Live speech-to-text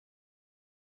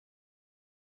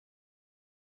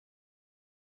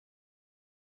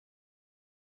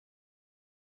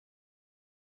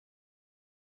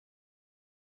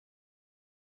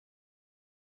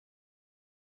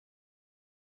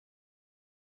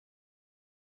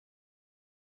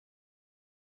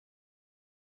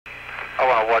I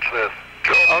want to watch this.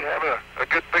 Joe, you have a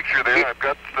good picture there. I've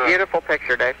got... Beautiful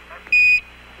picture, Dave.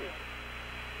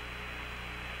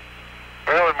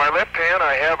 Well, in my left hand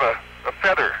I have a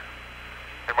feather.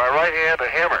 In my right hand a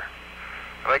hammer.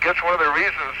 And I guess one of the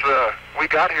reasons we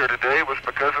got here today was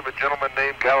because of a gentleman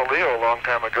named Galileo a long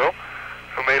time ago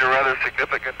who made a rather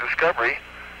significant discovery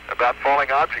about falling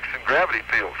objects in gravity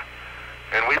fields.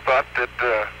 And we thought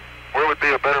that where would be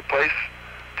a better place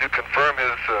to confirm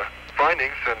his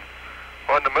findings than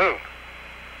on the moon.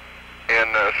 And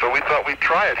so we thought we'd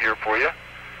try it here for you.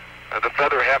 The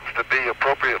feather happens to be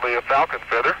appropriately a falcon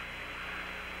feather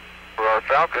for our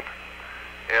falcon.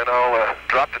 And I'll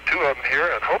drop the two of them here,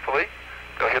 and hopefully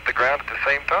they'll hit the ground at the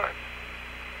same time.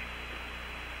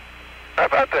 How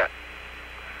about that?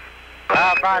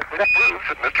 Which proves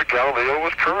that Mr. Galileo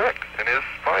was correct in his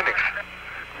findings.